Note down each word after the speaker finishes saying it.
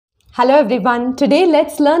Hello everyone, today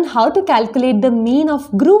let's learn how to calculate the mean of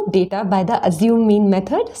group data by the assume mean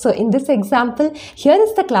method. So in this example, here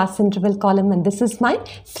is the class interval column and this is my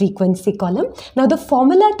frequency column. Now the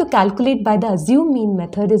formula to calculate by the assume mean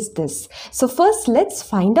method is this. So first let's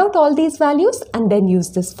find out all these values and then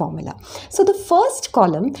use this formula. So the first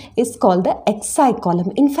column is called the xi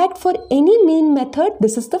column. In fact, for any mean method,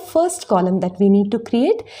 this is the first column that we need to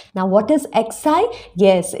create. Now what is xi?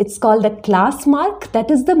 Yes, it's called the class mark, that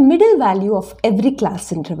is the middle value of every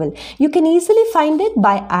class interval. You can easily find it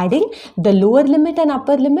by adding the lower limit and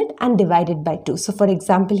upper limit and divide it by 2. So for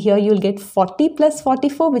example, here you'll get 40 plus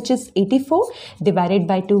 44, which is 84, divided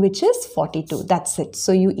by 2, which is 42. That's it.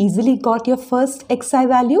 So you easily got your first xi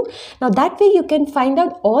value. Now that way you can find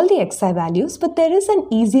out all the xi values, but there is an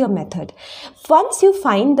easier method. Once you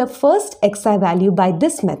find the first xi value by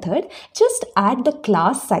this method, just add the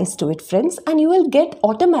class size to it, friends, and you will get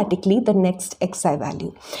automatically the next xi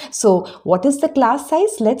value. So what is the class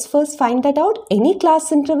size? Let's first find that out. Any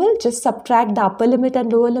class interval, just subtract the upper limit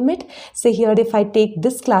and lower limit. Say here if I take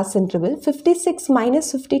this class interval, 56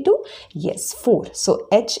 minus 52, yes, 4. So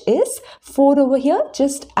h is 4 over here.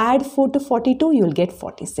 Just add 4 to 42, you'll get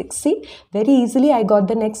 46. See, very easily I got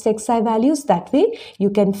the next xi values. That way you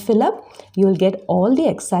can fill up, you'll get all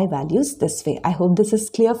the xi values this way. I hope this is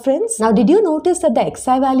clear, friends. Now did you notice that the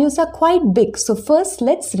xi values are quite big? So first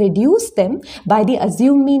let's reduce them by the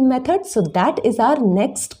assume mean method. So that is our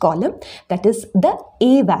next column, that is the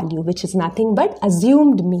a value, which is nothing but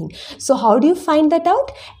assumed mean. So how do you find that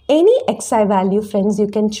out? Any xi value, friends, you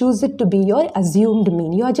can choose it to be your assumed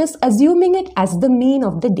mean. You are just assuming it as the mean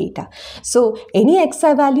of the data. So any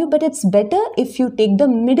xi value, but it's better if you take the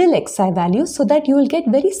middle xi value so that you will get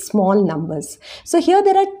very small numbers. So here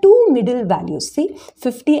there are two middle values, see,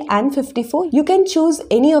 50 and 54. You can choose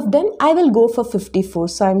any of them. I will go for 54.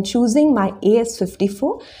 So I'm choosing my a as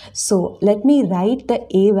 54. So let me write the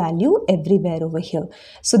a value everywhere over here.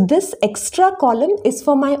 So this extra column is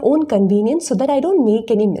for my own convenience so that I don't make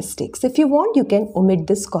any mistakes. If you want, you can omit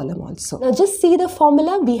this column also. Now just see the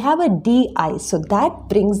formula. We have a di. So that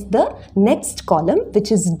brings the next column, which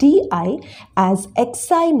is di as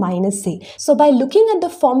xi minus a. So by looking at the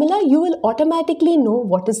formula, you will automatically know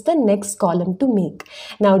what is the next column to make.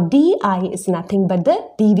 Now di is nothing but the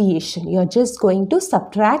deviation. You're just going to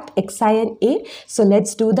subtract xi and a. So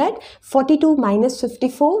let's do that. 42 minus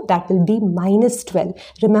 54, that will be minus 12.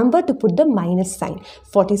 Remember to put the minus sign.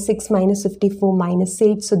 46 minus 54 minus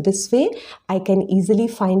 8. So this way I can easily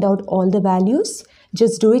find out all the values.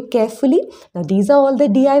 Just do it carefully. Now these are all the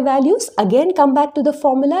di values. Again, come back to the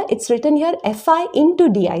formula. It's written here fi into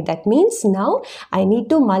di. That means now I need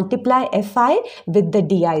to multiply fi with the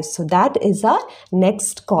di. So that is our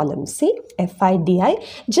next column. See, fi di.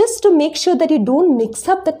 Just to make sure that you don't mix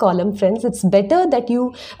up the column, friends, it's better that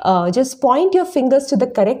you just point your fingers to the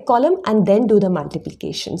correct column and then do the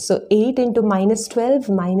multiplication. So 8 into minus 12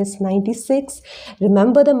 minus 96.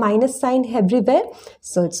 Remember the minus sign everywhere.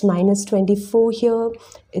 So it's minus 24 here.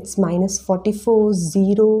 It's minus 44,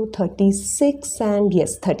 0, 36 and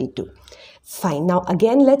yes, 32. Fine. Now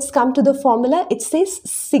again, let's come to the formula. It says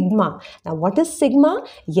sigma. Now what is sigma?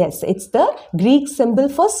 Yes, it's the Greek symbol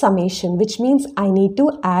for summation, which means I need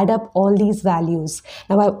to add up all these values.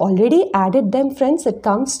 Now I've already added them, friends. It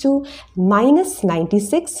comes to minus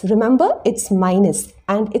 96. Remember, it's minus.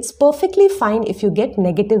 And it's perfectly fine if you get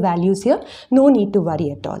negative values here. No need to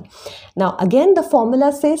worry at all. Now again, the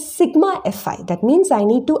formula says sigma fi. That means I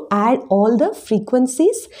need to add all the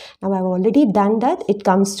frequencies. Now I've already done that. It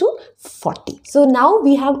comes to 40. So now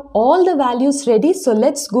we have all the values ready. So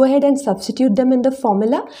let's go ahead and substitute them in the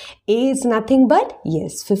formula. A is nothing but,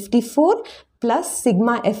 yes, 54 plus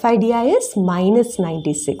sigma fi di is minus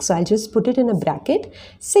 96. So I'll just put it in a bracket.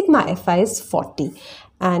 Sigma fi is 40.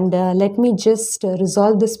 And let me just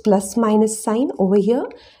resolve this plus minus sign over here.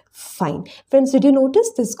 Fine. Friends, did you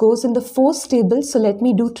notice this goes in the fourth table? So let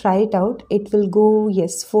me try it out. It will go,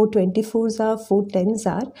 yes, 4 24s are, 4 10s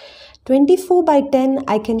are. 24 by 10,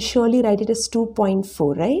 I can surely write it as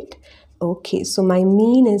 2.4, right? Okay, so my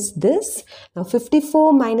mean is this. Now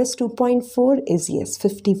 54 minus 2.4 is, yes,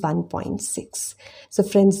 51.6. So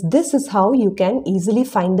friends, this is how you can easily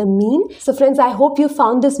find the mean. So friends, I hope you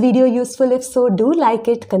found this video useful. If so, do like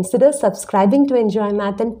it, consider subscribing to Enjoy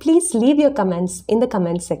Math, and please leave your comments in the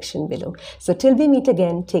comment section below. So till we meet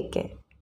again, take care.